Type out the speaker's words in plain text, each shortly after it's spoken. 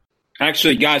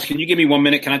Actually, guys, can you give me 1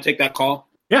 minute? Can I take that call?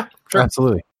 Yeah, sure.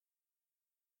 Absolutely.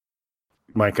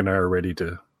 Mike and I are ready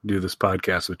to do this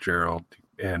podcast with Gerald,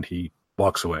 and he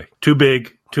walks away. Too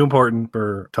big, too important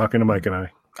for talking to Mike and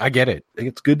I. I get it.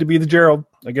 It's good to be the Gerald,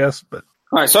 I guess, but...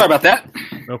 All right, sorry about that.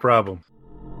 No problem.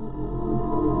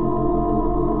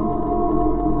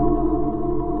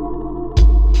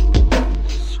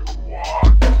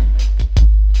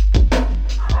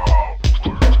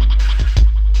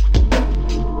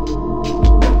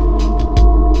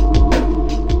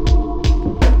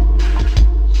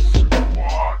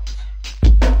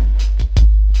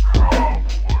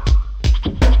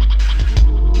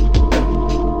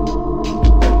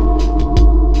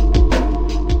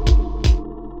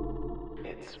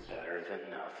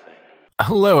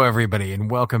 Hello, everybody, and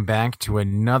welcome back to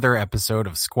another episode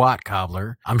of Squat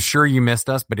Cobbler. I'm sure you missed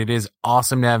us, but it is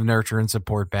awesome to have Nurture and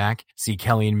Support back. See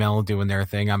Kelly and Mel doing their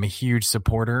thing. I'm a huge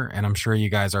supporter, and I'm sure you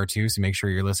guys are too, so make sure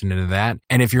you're listening to that.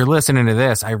 And if you're listening to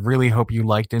this, I really hope you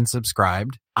liked and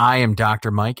subscribed. I am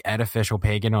Dr. Mike at Official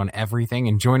Pagan on everything,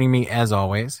 and joining me, as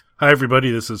always... Hi,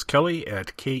 everybody. This is Kelly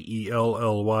at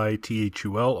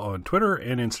KELLYTHUL on Twitter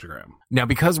and Instagram. Now,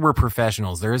 because we're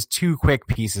professionals, there is two quick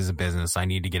pieces of business I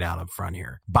need to get out up front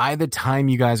here. By the time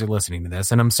you guys are listening to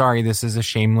this, and I'm sorry, this is a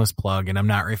shameless plug, and I'm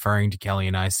not referring to Kelly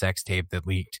and I's sex tape that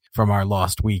leaked from our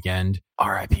lost weekend.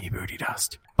 R.I.P. Booty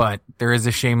Dust. But there is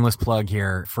a shameless plug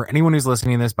here. For anyone who's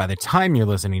listening to this, by the time you're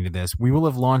listening to this, we will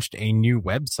have launched a new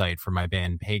website for my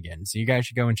band Pagan. So you guys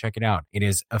should go and check it out. It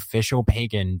is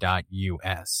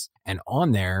officialpagan.us. And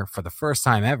on there, for the first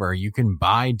time ever, you can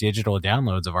buy digital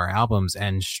downloads of our albums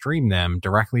and stream them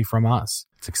directly from us.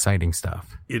 It's exciting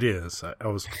stuff. It is. I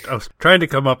was trying to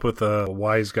come up with a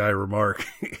wise guy remark,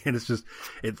 and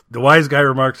the wise guy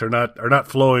remarks are not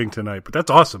flowing tonight. But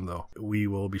that's awesome, though. We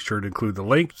will be sure to include the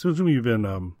link since we've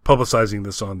been publicizing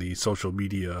this on the social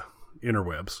media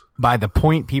interwebs. By the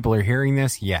point people are hearing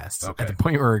this, yes. Okay. At the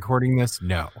point we're recording this,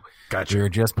 no. Gotcha. We're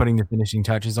just putting the finishing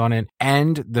touches on it.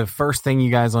 And the first thing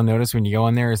you guys will notice when you go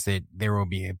on there is that there will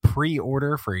be a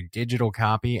pre-order for a digital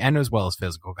copy, and as well as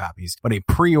physical copies, but a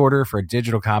pre-order for a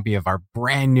digital copy of our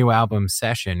brand new album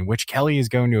Session, which Kelly is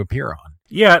going to appear on.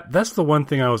 Yeah, that's the one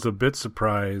thing I was a bit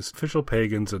surprised. Official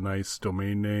Pagan's a nice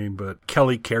domain name, but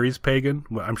Kelly Carries Pagan,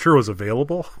 well, I'm sure was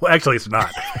available. Well, actually, it's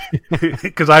not,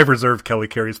 because I've reserved Kelly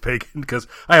Carries Pagan because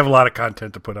I have a lot of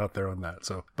content to put out there on that.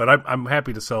 So, but I'm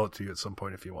happy to sell it to you at some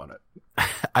point if you want it.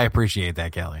 I appreciate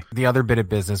that, Kelly. The other bit of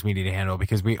business we need to handle,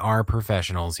 because we are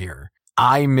professionals here.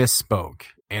 I misspoke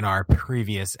in our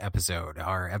previous episode,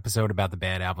 our episode about the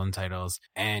bad album titles,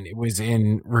 and it was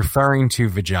in referring to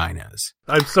vaginas.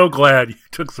 I'm so glad you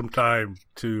took some time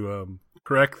to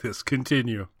correct this.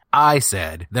 Continue. I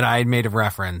said that I had made a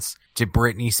reference to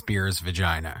Britney Spears'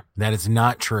 vagina. That is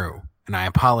not true. And I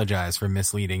apologize for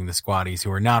misleading the squatties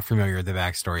who are not familiar with the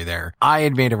backstory there. I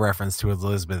had made a reference to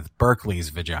Elizabeth Berkley's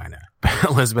vagina.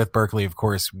 Elizabeth Berkley, of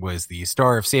course, was the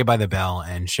star of Saved by the Bell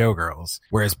and Showgirls,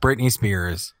 whereas Britney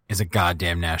Spears is a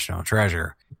goddamn national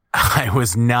treasure. I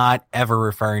was not ever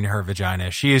referring to her vagina.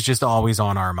 She is just always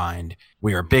on our mind.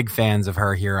 We are big fans of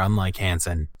her here, unlike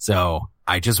Hanson. So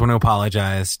I just want to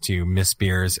apologize to Miss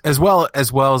Spears, as well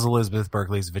as Elizabeth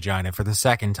Berkley's vagina for the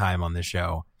second time on the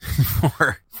show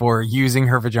for using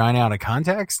her vagina out of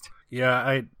context.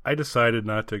 Yeah, I decided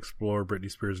not to explore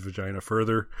Britney Spears' vagina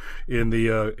further in the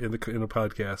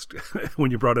podcast.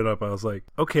 When you brought it up, I was like,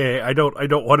 okay, I don't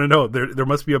want to know. There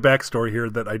must be a backstory here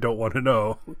that I don't want to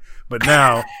know. But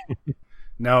now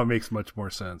it makes much more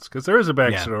sense because there is a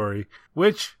backstory,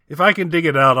 which if I can dig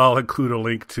it out, I'll include a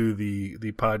link to the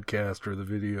podcast or the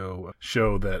video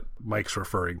show that Mike's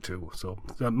referring to. So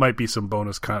that might be some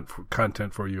bonus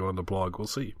content for you on the blog. We'll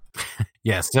see.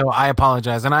 Yes, so I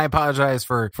apologize, and I apologize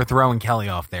for throwing Kelly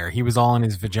off there. He was all in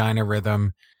his vagina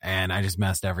rhythm, and I just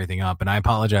messed everything up, and I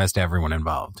apologize to everyone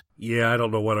involved. Yeah, I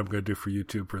don't know what I'm going to do for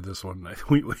YouTube for this one.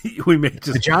 We may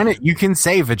just... Vagina, you can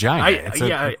say vagina. It's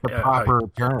a proper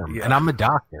term, and I'm a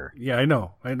doctor. Yeah, I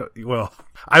know. Well,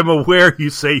 I'm aware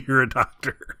you say you're a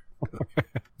doctor.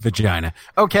 Vagina.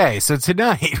 Okay, so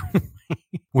tonight...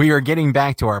 we are getting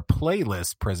back to our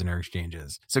playlist prisoner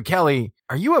exchanges. So, Kelly,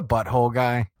 are you a butthole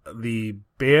guy? The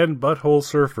band Butthole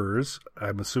Surfers,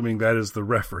 I'm assuming that is the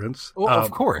reference. Well, of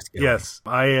course. Kelly. Yes.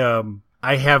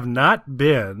 I have not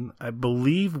been. I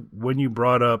believe when you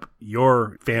brought up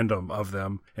your fandom of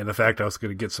them and the fact I was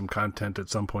going to get some content at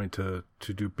some point to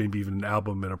do maybe even an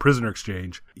album in a Prisoner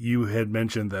Exchange, you had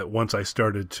mentioned that once I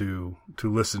started to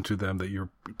listen to them that you're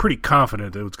pretty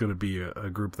confident it was going to be a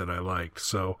group that I liked.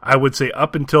 So I would say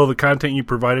up until the content you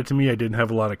provided to me, I didn't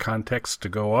have a lot of context to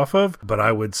go off of, but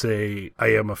I would say I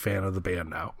am a fan of the band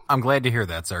now. I'm glad to hear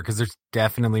that, sir, because there's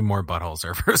definitely more Butthole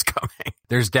Surfers coming.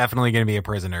 There's definitely going to be a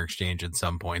Prisoner Exchange at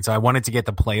some point. So I wanted to get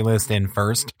the playlist in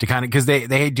first to kind of, because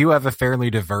they do have a fairly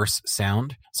diverse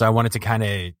sound. So I wanted to kind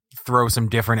of throw some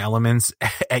different elements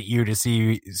at you to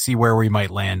see where we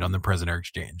might land on the Prisoner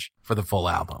Exchange for the full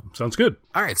album. Sounds good.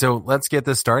 All right, so let's get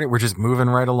this started. We're just moving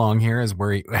right along here as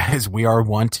we are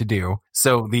wont to do.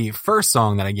 So the first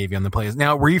song that I gave you on the playlist.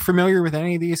 Now, were you familiar with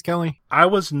any of these, Kelly? I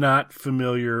was not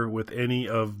familiar with any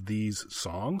of these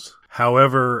songs.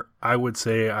 However, I would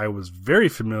say I was very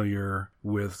familiar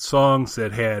with songs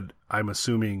that had, I'm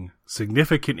assuming,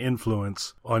 significant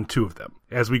influence on two of them.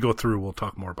 As we go through, we'll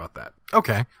talk more about that.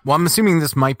 Okay. Well, I'm assuming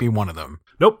this might be one of them.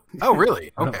 Nope. Oh,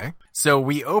 really? Okay. No. So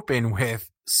we open with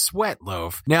Sweat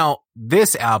Loaf. Now,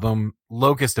 this album,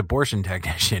 Locust Abortion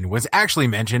Technician, was actually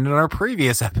mentioned in our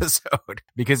previous episode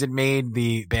because it made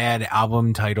the bad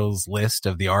album titles list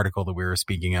of the article that we were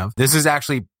speaking of. This is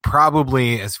actually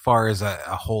probably, as far as a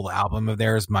whole album of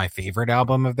theirs, my favorite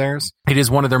album of theirs. It is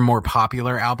one of their more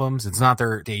popular albums. It's not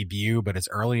their debut, but it's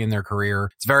early in their career.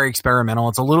 It's very experimental.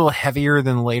 It's a little heavier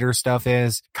than later stuff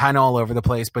is, kind of all over the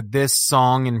place. But this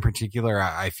song in particular,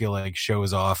 I feel like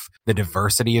shows off the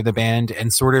diversity of the band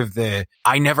and sort of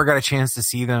I never got a chance to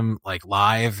see them like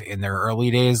live in their early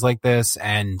days like this.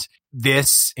 And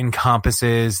this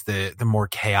encompasses the more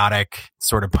chaotic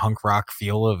sort of punk rock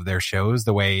feel of their shows,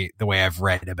 the way I've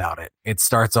read about it. It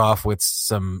starts off with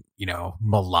some,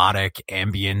 melodic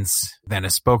ambience, then a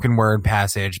spoken word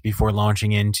passage before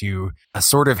launching into a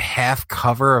sort of half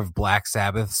cover of Black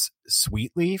Sabbath's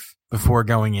Sweet Leaf before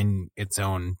going in its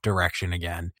own direction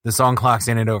again. The song clocks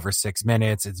in at over 6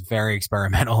 minutes. It's very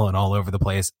experimental and all over the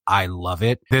place. I love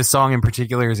it. This song in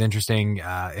particular is interesting.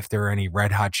 If there are any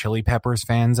Red Hot Chili Peppers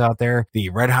fans out there, the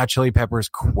Red Hot Chili Peppers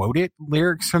quoted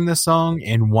lyrics from this song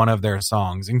in one of their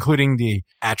songs, including the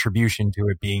attribution to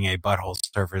it being a Butthole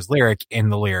Surfers lyric in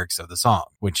the lyrics of the song,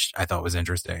 which I thought was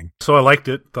interesting. So I liked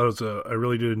it. I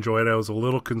really did enjoy it. I was a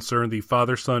little concerned. The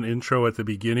father-son intro at the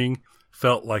beginning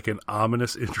felt like an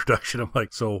ominous introduction. I'm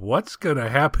like, so what's going to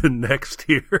happen next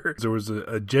here? There was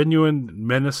a genuine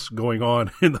menace going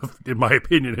on in my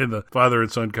opinion, in the father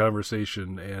and son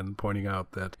conversation, and pointing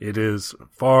out that it is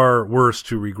far worse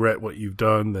to regret what you've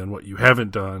done than what you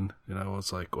haven't done. And I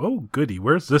was like, oh, goody,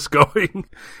 where's this going?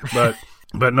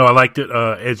 But no, I liked it.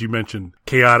 As you mentioned,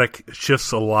 chaotic,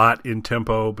 shifts a lot in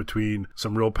tempo between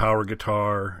some real power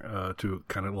guitar to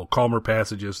kind of little calmer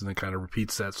passages, and then kind of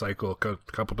repeats that cycle a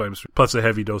couple times, plus a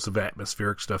heavy dose of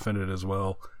atmospheric stuff in it as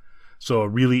well. So a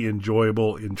really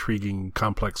enjoyable, intriguing,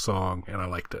 complex song, and I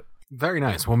liked it. Very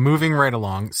nice. Well, moving right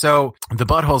along. So the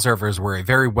Butthole Surfers were a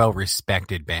very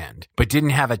well-respected band, but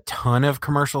didn't have a ton of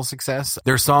commercial success.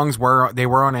 Their songs were on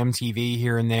MTV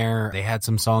here and there. They had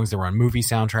some songs that were on movie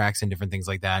soundtracks and different things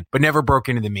like that, but never broke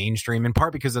into the mainstream, in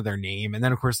part because of their name. And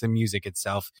then, of course, the music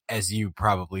itself, as you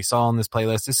probably saw on this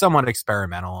playlist, is somewhat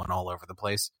experimental and all over the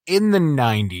place. In the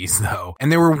 90s, though,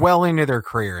 and they were well into their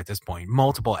career at this point,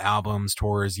 multiple albums,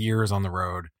 tours, years on the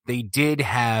road, they did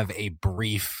have a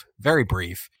very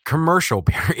brief commercial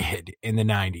period in the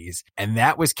 90s. And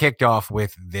that was kicked off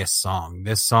with this song.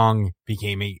 This song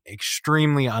became a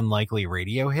extremely unlikely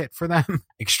radio hit for them.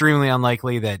 Extremely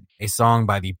unlikely that a song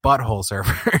by the Butthole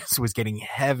Surfers was getting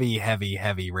heavy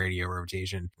radio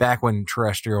rotation back when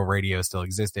terrestrial radio still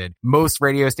existed. Most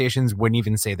radio stations wouldn't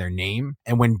even say their name.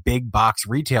 And when big box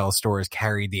retail stores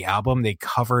carried the album, they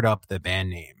covered up the band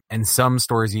name. And some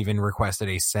stores even requested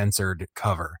a censored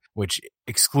cover, which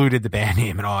excluded the band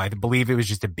name and all. I believe it was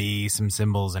just a B, some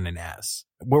symbols, and an S.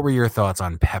 What were your thoughts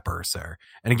on Pepper, sir?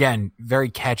 And again, very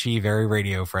catchy, very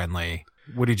radio friendly.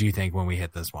 What did you think when we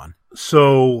hit this one?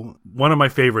 So, one of my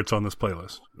favorites on this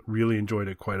playlist. Really enjoyed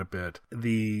it quite a bit.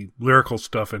 The lyrical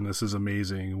stuff in this is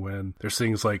amazing when there's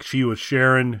things like she was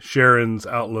Sharon. Sharon's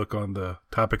outlook on the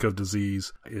topic of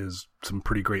disease is some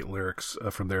pretty great lyrics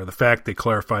from there. The fact they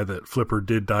clarify that Flipper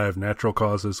did die of natural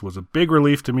causes was a big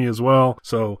relief to me as well.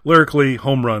 So lyrically,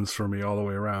 home runs for me all the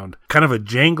way around. Kind of a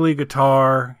jangly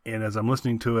guitar, and as I'm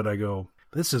listening to it, I go,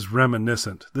 this is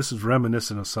reminiscent. This is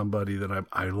reminiscent of somebody that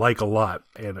I like a lot.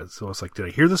 And so it's like, did I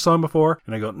hear this song before?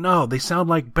 And I go, no, they sound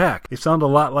like Beck. They sound a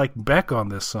lot like Beck on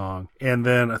this song. And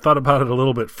then I thought about it a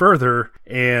little bit further,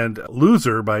 and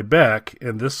Loser by Beck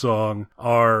and this song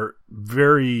are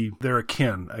they're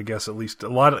akin, I guess, at least a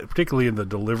lot of, particularly in the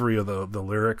delivery of the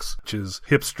lyrics, which is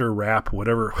hipster rap,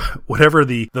 whatever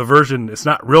the version. It's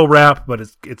not real rap, but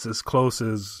it's as close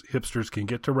as hipsters can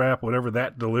get to rap. Whatever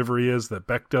that delivery is that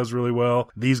Beck does really well,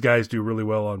 these guys do really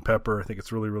well on Pepper. I think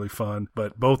it's really, really fun.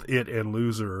 But both it and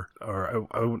Loser are,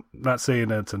 I'm not saying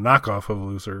that it's a knockoff of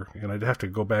Loser, and I'd have to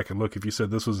go back and look. If you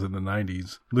said this was in the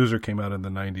 90s, Loser came out in the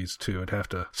 90s too. I'd have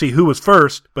to see who was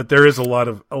first, but there is a lot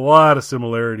of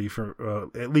similarity for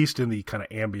at least in the kind of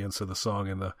ambience of the song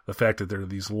and the fact that there are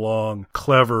these long,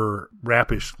 clever,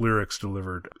 rapish lyrics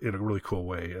delivered in a really cool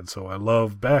way. And so I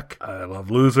love Beck. I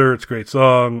love Loser. It's a great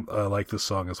song. I like this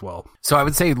song as well. So I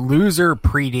would say Loser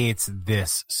predates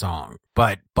this song,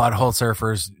 but Butthole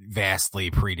Surfers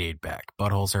vastly predate Beck.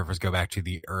 Butthole Surfers go back to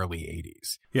the early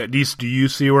 80s. Yeah, do you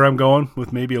see where I'm going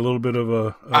with maybe a little bit of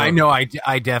a... I know,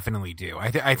 I definitely do.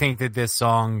 I think that this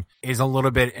song is a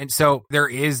little bit... And so there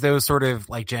is those sort of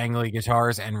like jangly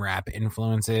guitars and rap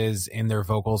influences in their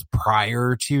vocals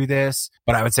prior to this,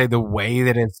 but I would say the way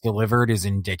that it's delivered is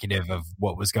indicative of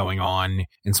what was going on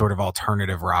in sort of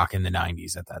alternative rock in the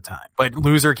 90s at that time. But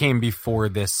Loser came before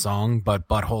this song, but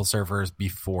Butthole Surfers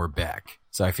before Beck.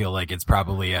 So I feel like it's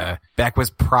probably Beck was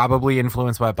probably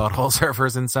influenced by Butthole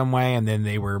Surfers in some way, and then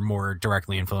they were more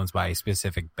directly influenced by a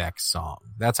specific Beck song.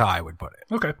 That's how I would put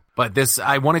it. Okay. But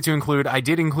I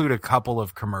did include a couple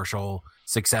of commercial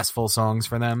successful songs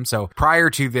for them. So prior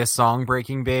to this song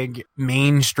breaking big,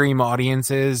 mainstream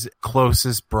audiences'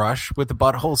 closest brush with the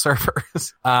Butthole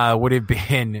Surfers would have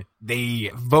been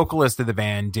the vocalist of the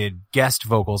band did guest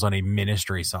vocals on a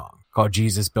Ministry song called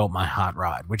Jesus Built My Hot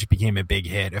Rod, which became a big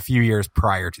hit a few years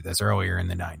prior to this, earlier in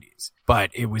the 90s.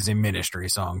 But it was a Ministry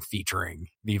song featuring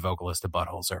the vocalist of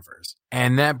Butthole Surfers.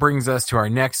 And that brings us to our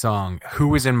next song, Who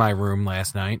Was in My Room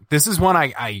Last Night. This is one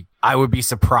I would be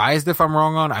surprised if I'm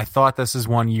wrong on. I thought this is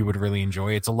one you would really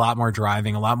enjoy. It's a lot more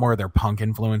driving, a lot more of their punk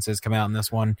influences come out in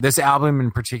this one. This album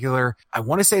in particular, I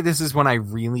want to say this is when I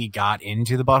really got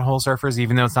into the Butthole Surfers,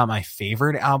 even though it's not my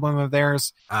favorite album of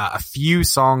theirs. A few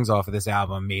songs off of this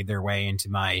album made their way into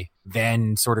my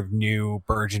then sort of new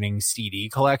burgeoning CD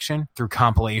collection through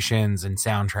compilations and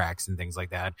soundtracks and things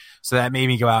like that. So that made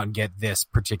me go out and get this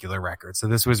particular record. So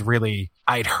this was really,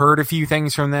 I'd heard a few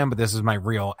things from them, but this was my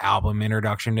real album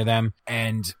introduction to them.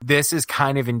 And this is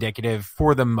kind of indicative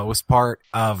for the most part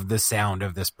of the sound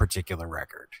of this particular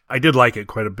record. I did like it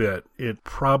quite a bit. It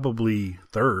probably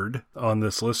third on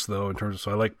this list though, in terms of,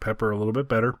 so I like Pepper a little bit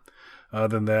better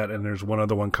than that, and there's one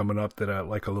other one coming up that I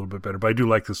like a little bit better, but I do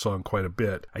like this song quite a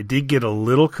bit. I did get a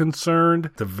little concerned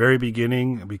at the very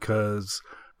beginning because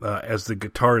as the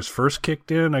guitars first kicked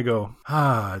in, I go,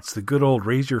 it's the good old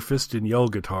raise your fist and yell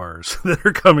guitars that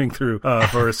are coming through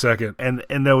for a second. And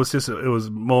that was just, it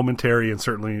was momentary and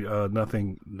certainly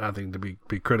nothing to be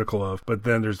critical of. But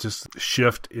then there's just a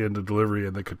shift in the delivery,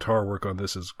 and the guitar work on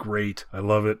this is great. I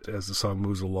love it as the song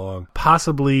moves along.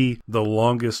 Possibly the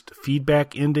longest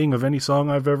feedback ending of any song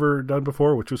I've ever done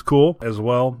before, which was cool as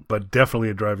well, but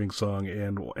definitely a driving song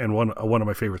and one of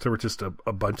my favorites. There were just a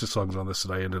bunch of songs on this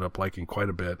that I ended up liking quite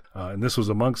a bit. And this was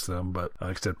amongst them, but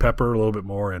like I said, Pepper a little bit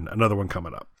more, and another one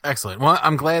coming up. Excellent. Well,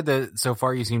 I'm glad that so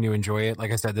far you seem to enjoy it.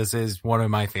 Like I said, this is one of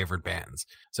my favorite bands,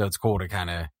 so it's cool to kind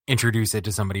of introduce it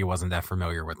to somebody who wasn't that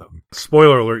familiar with them.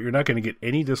 Spoiler alert, you're not going to get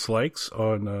any dislikes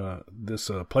on this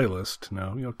playlist.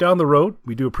 Now, down the road,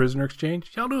 we do a prisoner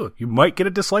exchange. Y'all do it. You might get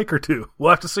a dislike or two.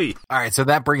 We'll have to see. All right, so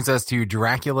that brings us to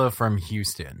Dracula from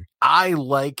Houston. I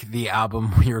like the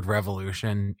album Weird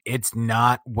Revolution. It's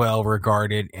not well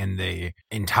regarded in the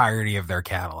entirety of their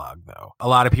catalog, though. A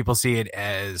lot of people see it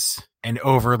as an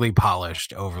overly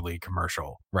polished, overly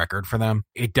commercial record for them.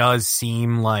 It does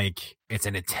seem like it's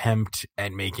an attempt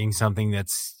at making something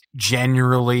that's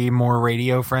generally more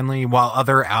radio friendly. While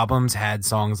other albums had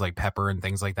songs like Pepper and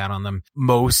things like that on them,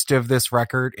 most of this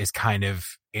record is kind of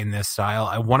in this style.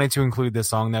 I wanted to include this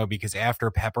song though, because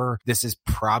after Pepper, this is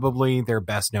probably their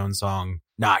best known song,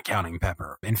 not counting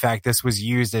Pepper. In fact, this was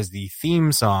used as the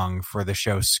theme song for the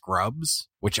show Scrubs,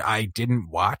 which I didn't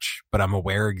watch, but I'm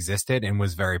aware existed and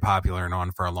was very popular and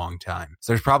on for a long time.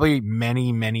 So there's probably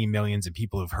many, many millions of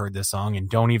people who've heard this song and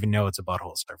don't even know it's a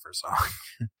Butthole Surfer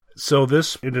song. So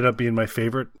this ended up being my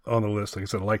favorite on the list. Like I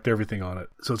said, I liked everything on it.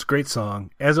 So it's a great song.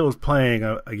 As it was playing,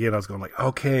 I was going like,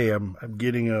 okay, I'm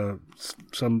getting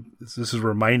this is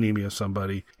reminding me of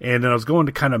somebody. And then I was going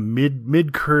to kind of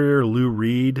mid-career Lou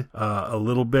Reed a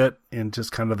little bit, and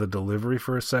just kind of the delivery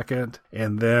for a second.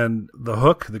 And then the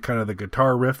hook, the kind of the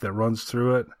guitar riff that runs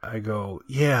through it, I go,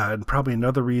 yeah, and probably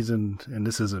another reason, and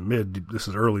this isn't this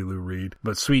is early Lou Reed,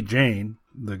 but Sweet Jane,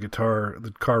 the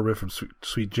car riff from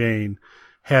Sweet Jane,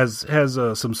 has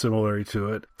some similarity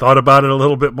to it. Thought about it a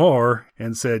little bit more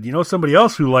and said, somebody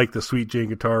else who liked the Sweet Jane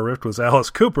guitar riff was Alice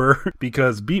Cooper,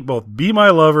 because both Be My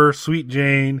Lover, Sweet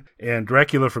Jane, and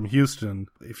Dracula from Houston,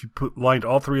 if you lined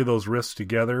all three of those riffs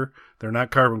together, they're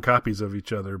not carbon copies of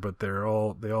each other, but they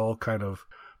all kind of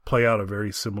play out a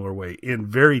very similar way in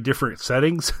very different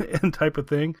settings and type of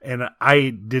thing. And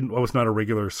I was not a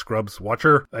regular Scrubs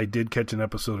watcher. I did catch an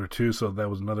episode or two, so that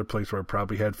was another place where I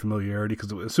probably had familiarity,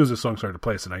 because as soon as the song started to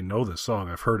play, I said, I know this song,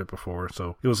 I've heard it before,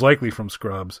 so it was likely from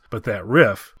Scrubs. But that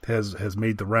riff has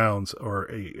made the rounds, or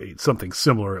something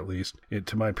similar at least,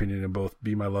 to my opinion, in both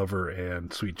Be My Lover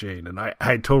and Sweet Jane. And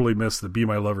I totally missed the Be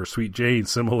My Lover, Sweet Jane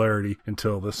similarity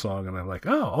until this song, and I'm like,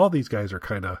 oh, all these guys are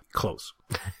kind of close.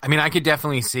 I mean, I could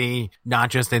definitely see, not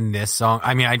just in this song,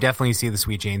 I mean, I definitely see the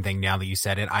Sweet Jane thing now that you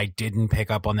said it. I didn't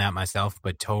pick up on that myself,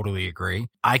 but totally agree.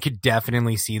 I could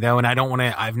definitely see, though, and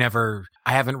I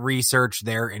haven't researched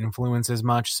their influences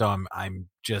much, so I'm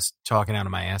just talking out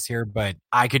of my ass here, but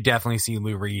I could definitely see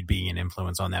Lou Reed being an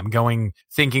influence on them.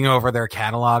 Thinking over their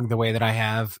catalog the way that I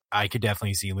have, I could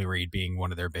definitely see Lou Reed being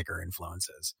one of their bigger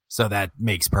influences. So that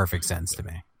makes perfect sense to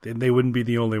me. And they wouldn't be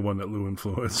the only one that Lou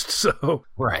influenced, so.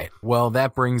 Right. Well,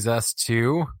 that brings us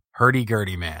to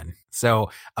Hurdy-Gurdy Man.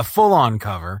 So a full-on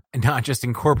cover, and not just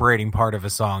incorporating part of a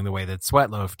song the way that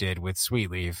Sweatloaf did with Sweet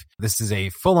Leaf. This is a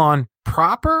full-on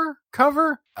proper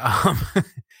cover.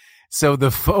 So the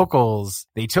vocals,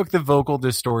 they took the vocal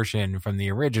distortion from the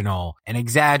original and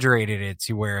exaggerated it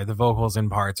to where the vocals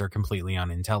and parts are completely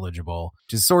unintelligible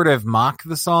to sort of mock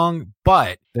the song.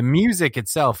 But the music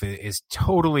itself is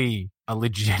totally a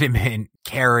legitimate,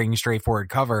 caring, straightforward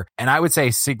cover. And I would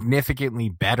say significantly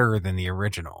better than the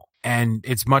original. And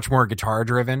it's much more guitar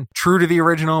driven, true to the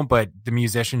original, but the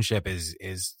musicianship is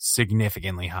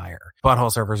significantly higher.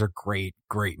 Butthole Surfers are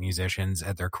great musicians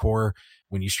at their core.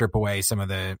 When you strip away some of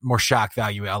the more shock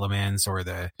value elements or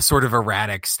the sort of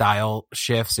erratic style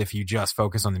shifts, if you just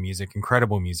focus on the music,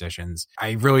 incredible musicians.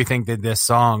 I really think that this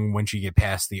song, once you get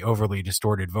past the overly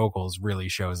distorted vocals, really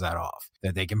shows that off.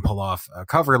 That they can pull off a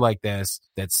cover like this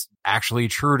that's actually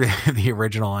true to the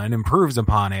original and improves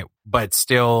upon it, but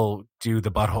still do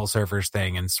the Butthole Surfers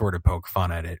thing and sort of poke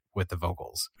fun at it with the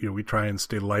vocals. We try and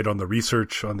stay light on the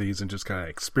research on these and just kind of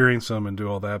experience them and do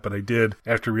all that. But I did,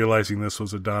 after realizing this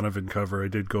was a Donovan cover, I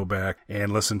did go back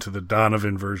and listen to the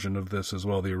Donovan version of this as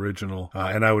well, the original.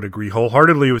 And I would agree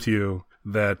wholeheartedly with you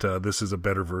that this is a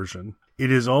better version.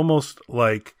 It is almost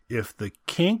like if the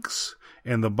Kinks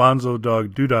and the Bonzo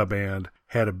Dog Doodah Band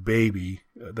had a baby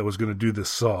that was going to do this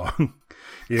song.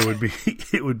 It would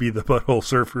be the Butthole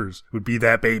Surfers would be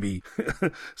that baby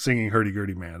singing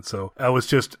Hurdy-Gurdy Man. So that was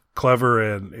just clever,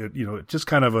 and it just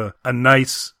kind of a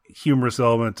nice humorous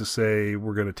element to say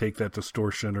we're going to take that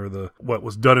distortion or what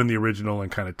was done in the original and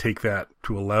kind of take that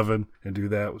to 11 and do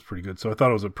that. It was pretty good. So I thought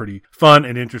it was a pretty fun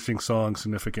and interesting song,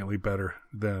 significantly better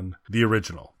than the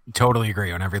original. Totally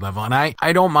agree on every level. And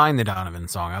I don't mind the Donovan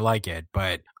song. I like it,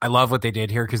 but I love what they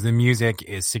did here because the music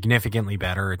is significantly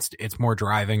better. It's more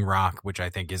driving rock, which I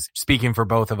think is, speaking for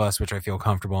both of us, which I feel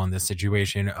comfortable in this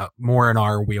situation, more in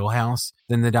our wheelhouse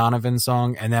than the Donovan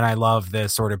song. And then I love the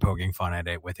sort of poking fun at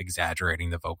it with exaggerating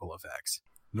the vocal effects.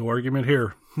 No argument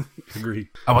here. Agree.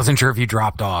 I wasn't sure if you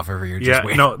dropped off or you're just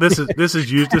waiting. No, this is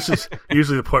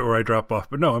usually the point where I drop off,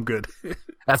 but no, I'm good.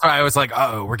 That's why I was like,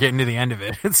 we're getting to the end of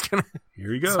it.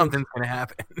 Here you go. Something's gonna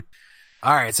happen.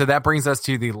 All right, so that brings us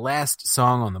to the last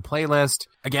song on the playlist.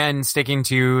 Again, sticking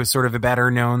to sort of a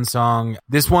better known song.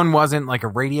 This one wasn't like a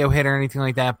radio hit or anything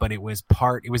like that, but it was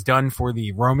done for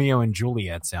the Romeo and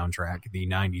Juliet soundtrack, the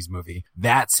 90s movie.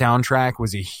 That soundtrack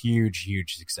was a huge,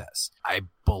 huge success. I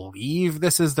believe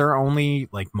this is their only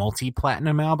like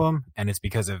multi-platinum album, and it's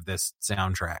because of this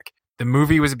soundtrack. The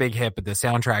movie was a big hit, but the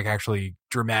soundtrack actually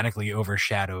dramatically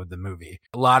overshadowed the movie.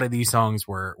 A lot of these songs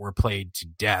were played to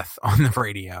death on the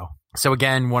radio. So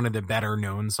again, one of the better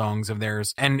known songs of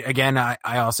theirs. And again, I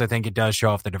also think it does show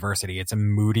off the diversity. It's a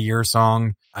moodier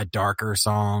song, a darker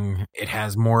song. It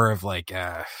has more of like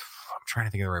I'm trying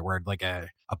to think of the right word, like a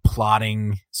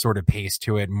plotting sort of pace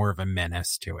to it, more of a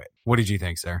menace to it. What did you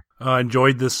think, sir? I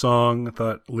enjoyed this song. I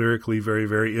thought lyrically very,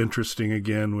 very interesting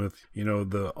again with,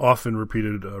 the often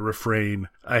repeated refrain.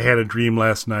 I had a dream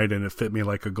last night and it fit me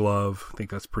like a glove. I think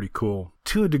that's pretty cool.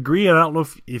 To a degree, I don't know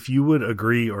if you would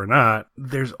agree or not,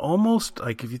 there's almost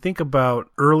like, if you think about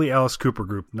early Alice Cooper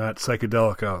group, not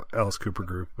psychedelic Alice Cooper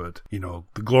group, but,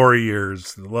 the glory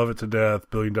years, the Love It to Death,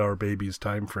 $1 Billion Babies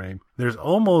time frame. There's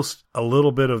almost a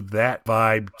little bit of that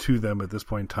vibe to them at this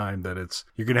point in time, that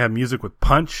you're going to have music with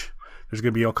punch. There's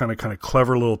going to be all kind of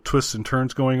clever little twists and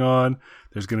turns going on.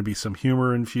 There's going to be some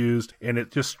humor infused. And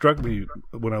it just struck me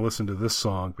when I listened to this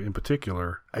song in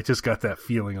particular, I just got that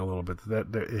feeling a little bit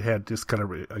that it had just kind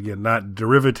of, again, not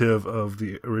derivative of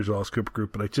the original Alice Cooper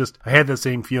group, but I had that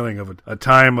same feeling of a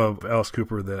time of Alice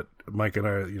Cooper that Mike and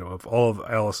I, of all of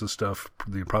Alice's stuff,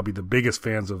 probably the biggest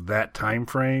fans of that time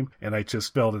frame. And I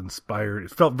just felt inspired.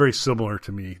 It felt very similar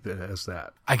to me as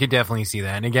that. I could definitely see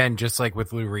that. And again, just like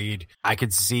with Lou Reed, I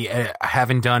could see, I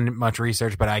haven't done much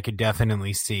research, but I could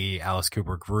definitely see Alice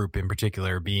Cooper group in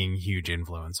particular being a huge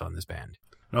influence on this band.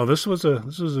 No, this was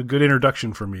a good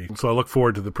introduction for me. So I look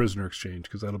forward to the Prisoner Exchange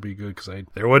because that'll be good. Because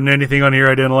there wasn't anything on here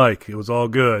I didn't like. It was all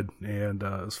good, and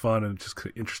it was fun and just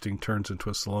interesting turns and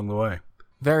twists along the way.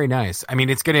 Very nice. I mean,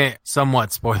 it's going to,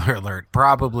 somewhat spoiler alert,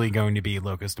 probably going to be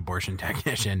Locust Abortion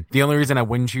Technician. The only reason I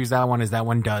wouldn't choose that one is that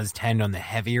one does tend on the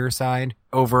heavier side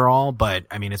overall, but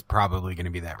I mean, it's probably going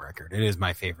to be that record. It is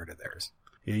my favorite of theirs.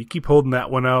 Yeah, you keep holding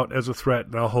that one out as a threat,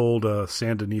 and I'll hold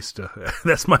Sandinista.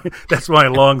 that's my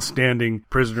long-standing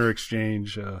Prisoner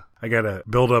Exchange. I gotta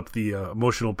build up the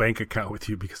emotional bank account with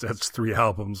you because that's 3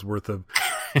 albums worth of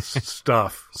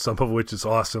stuff. Some of which is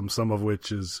awesome, some of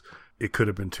which is it could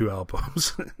have been 2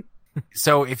 albums.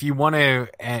 So if you want to,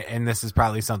 and this is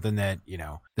probably something that,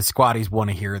 the squatties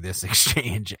want to hear this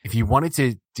exchange. If you wanted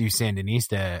to do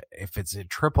Sandinista, if it's a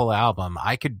triple album,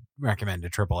 I could recommend a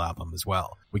triple album as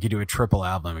well. We could do a triple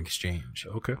album exchange.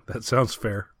 Okay, that sounds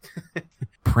fair.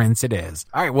 Prince it is.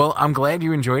 All right, well, I'm glad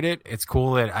you enjoyed it. It's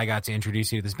cool that I got to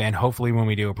introduce you to this band. Hopefully when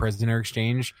we do a Prisoner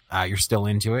Exchange, you're still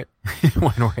into it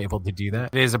when we're able to do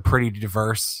that. It is a pretty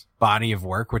diverse body of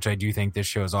work, which I do think this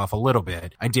shows off a little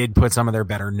bit. I did put some of their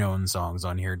better known songs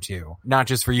on here too. Not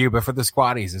just for you, but for the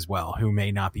squatties as well, who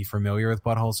may not be familiar with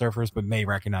Butthole Surfers, but may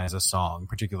recognize a song,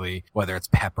 particularly whether it's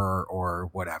Pepper or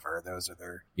whatever. Those are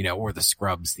their, or the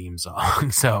Scrubs theme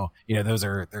song. So, those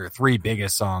are their 3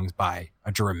 biggest songs by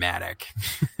a dramatic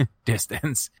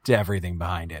distance to everything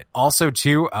behind it. Also,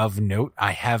 too, of note,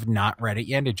 I have not read it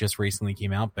yet. It just recently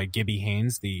came out, but Gibby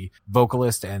Haynes, the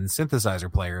vocalist and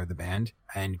synthesizer player of the band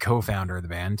and co-founder of the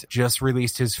band, just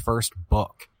released his first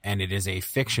book, and it is a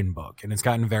fiction book, and it's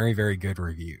gotten very, very good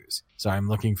reviews. So I'm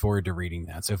looking forward to reading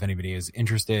that. So if anybody is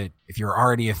interested, if you're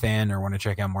already a fan or want to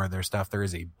check out more of their stuff, there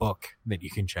is a book that you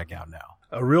can check out now.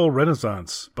 A real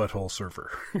Renaissance Butthole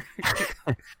Surfer.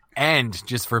 And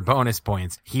just for bonus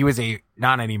points, he was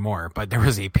not anymore, but there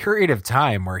was a period of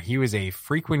time where he was a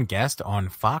frequent guest on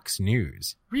Fox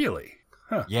News. Really?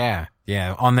 Huh. Yeah.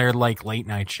 On their late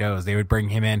night shows, they would bring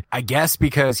him in, I guess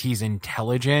because he's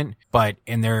intelligent, but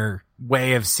in their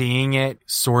way of seeing it,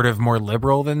 sort of more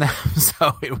liberal than them.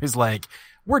 So it was like,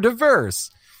 we're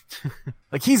diverse.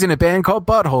 Like, he's in a band called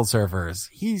Butthole Surfers.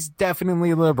 He's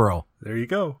definitely liberal. There you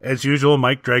go. As usual,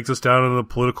 Mike drags us down into the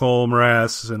political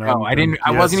morass. And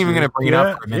I wasn't even going to bring it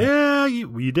up for a minute. Yeah,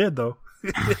 you did, though.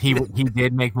 He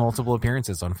did make multiple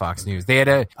appearances on Fox News. They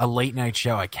had a late night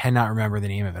show. I cannot remember the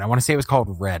name of it. I want to say it was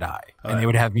called Red Eye. And they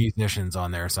would have musicians on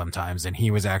there sometimes, and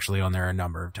he was actually on there a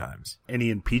number of times.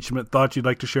 Any impeachment thoughts you'd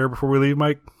like to share before we leave,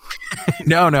 Mike?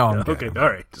 No. Okay, all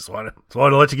right. Just wanted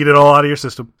to let you get it all out of your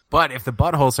system. But if the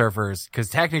Butthole Surfers, because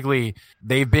technically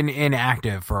they've been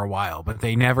inactive for a while, but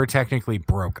they never technically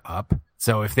broke up.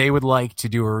 So if they would like to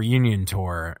do a reunion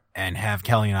tour and have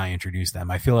Kelly and I introduce them,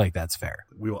 I feel like that's fair.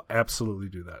 We will absolutely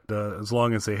do that. As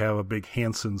long as they have a big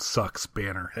Hanson Sucks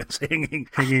banner that's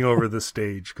hanging over the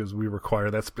stage, because we require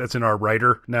that's in our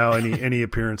writer now. Any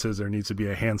appearances, there needs to be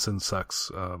a Hanson Sucks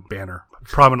banner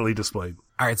prominently displayed.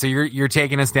 All right, so you're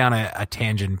taking us down a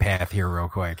tangent path here real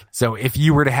quick. So if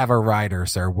you were to have a rider,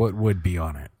 sir, what would be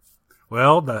on it?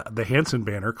 Well, the Hanson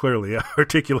banner clearly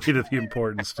articulated the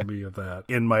importance to me of that.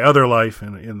 In my other life,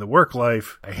 and in the work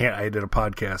life, I did a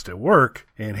podcast at work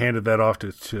and handed that off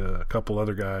to a couple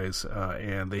other guys,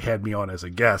 and they had me on as a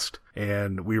guest,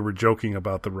 and we were joking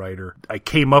about the writer. I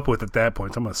came up with at that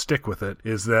point, so I'm going to stick with it,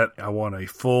 is that I want a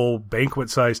full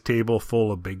banquet-sized table full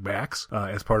of Big Macs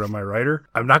as part of my writer.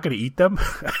 I'm not going to eat them.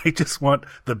 I just want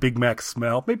the Big Mac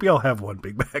smell. Maybe I'll have one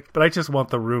Big Mac, but I just want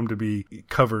the room to be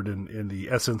covered in the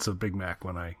essence of Big Mac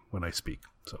when I speak.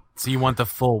 So you want the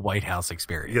full White House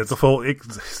experience? Yeah, the full.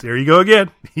 There you go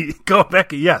again. Go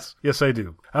back. Yes, I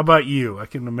do. How about you? I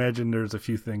can imagine there's a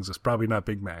few things. It's probably not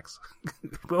Big Macs.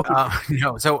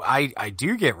 No, so I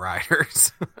do get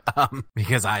riders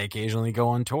because I occasionally go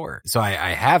on tour. So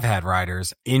I have had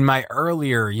riders. In my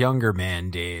earlier younger man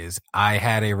days, I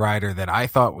had a rider that I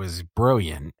thought was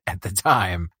brilliant at the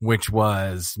time, which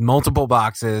was multiple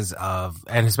boxes of,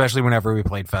 and especially whenever we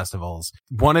played festivals,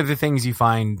 one of the things you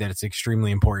find that it's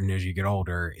extremely important as you get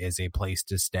older is a place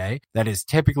to stay that is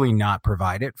typically not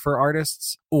provided for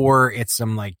artists, or it's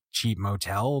some cheap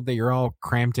motel that you're all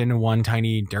cramped into one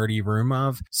tiny dirty room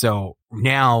of. So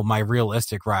now my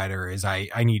realistic rider is I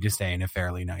need to stay in a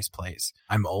fairly nice place.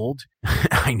 I'm old.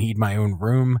 I need my own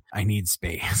room. I need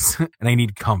space and I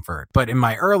need comfort. But in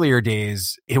my earlier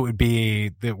days, it would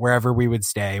be that wherever we would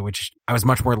stay, which I was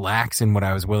much more lax in what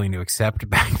I was willing to accept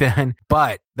back then.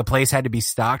 But the place had to be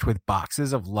stocked with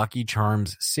boxes of Lucky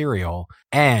Charms cereal.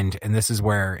 And this is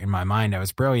where in my mind I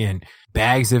was brilliant,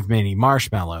 bags of mini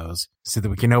marshmallows so that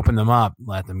we can open them up,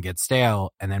 let them get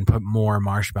stale, and then put more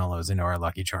marshmallows into our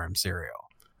Lucky Charms cereal.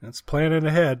 That's planning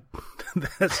ahead.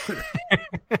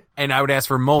 And I would ask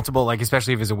for multiple, like,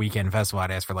 especially if it was a weekend festival, I'd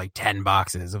ask for like 10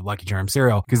 boxes of Lucky Charms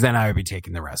cereal because then I would be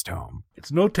taking the rest home.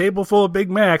 It's no table full of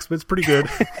Big Macs, but it's pretty good.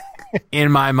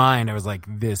 In my mind, I was like,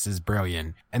 this is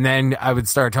brilliant. And then I would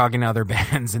start talking to other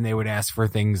bands and they would ask for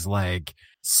things like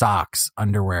socks,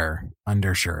 underwear,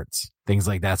 undershirts, things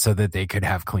like that so that they could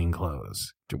have clean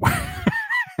clothes to wear.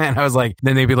 And I was like,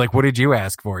 then they'd be like, what did you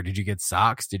ask for? Did you get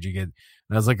socks? Did you get, and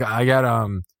I was like, I got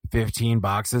 15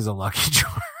 boxes of Lucky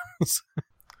Charms.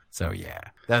 So yeah,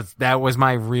 that was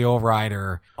my real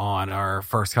rider on our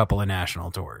first couple of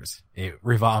national tours. It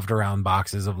revolved around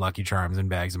boxes of Lucky Charms and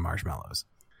bags of marshmallows.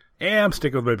 Yeah, I'm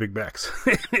sticking with my Big Macs.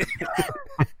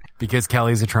 Because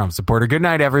Kelly's a Trump supporter. Good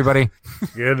night, everybody.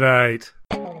 Good night.